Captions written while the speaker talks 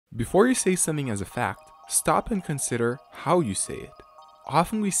Before you say something as a fact, stop and consider how you say it.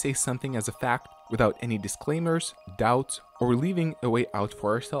 Often we say something as a fact without any disclaimers, doubts, or leaving a way out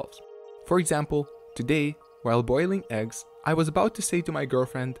for ourselves. For example, today, while boiling eggs, I was about to say to my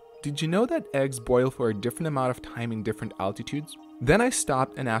girlfriend, "Did you know that eggs boil for a different amount of time in different altitudes?" Then I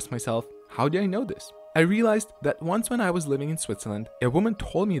stopped and asked myself, how did I know this? I realized that once when I was living in Switzerland, a woman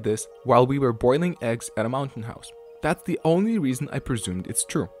told me this while we were boiling eggs at a mountain house. That's the only reason I presumed it's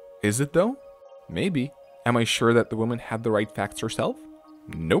true. Is it though? Maybe. Am I sure that the woman had the right facts herself?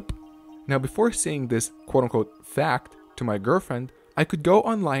 Nope. Now, before saying this quote-unquote fact to my girlfriend, I could go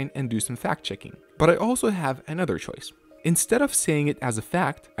online and do some fact checking. But I also have another choice. Instead of saying it as a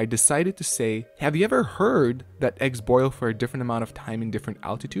fact, I decided to say, have you ever heard that eggs boil for a different amount of time in different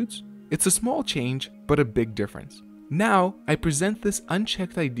altitudes? It's a small change, but a big difference. Now, I present this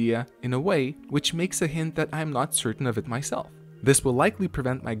unchecked idea in a way which makes a hint that I am not certain of it myself. This will likely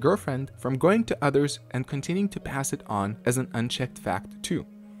prevent my girlfriend from going to others and continuing to pass it on as an unchecked fact too.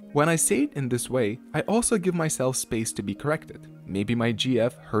 When I say it in this way, I also give myself space to be corrected. Maybe my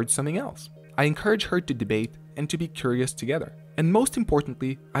GF heard something else. I encourage her to debate and to be curious together. And most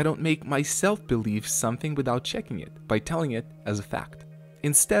importantly, I don't make myself believe something without checking it by telling it as a fact.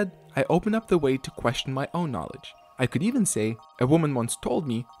 Instead, I open up the way to question my own knowledge. I could even say, a woman once told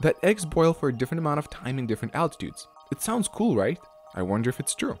me that eggs boil for a different amount of time in different altitudes. It sounds cool, right? I wonder if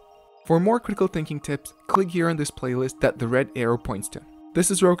it's true. For more critical thinking tips, click here on this playlist that the red arrow points to.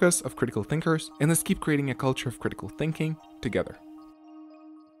 This is Rokas of Critical Thinkers, and let's keep creating a culture of critical thinking together.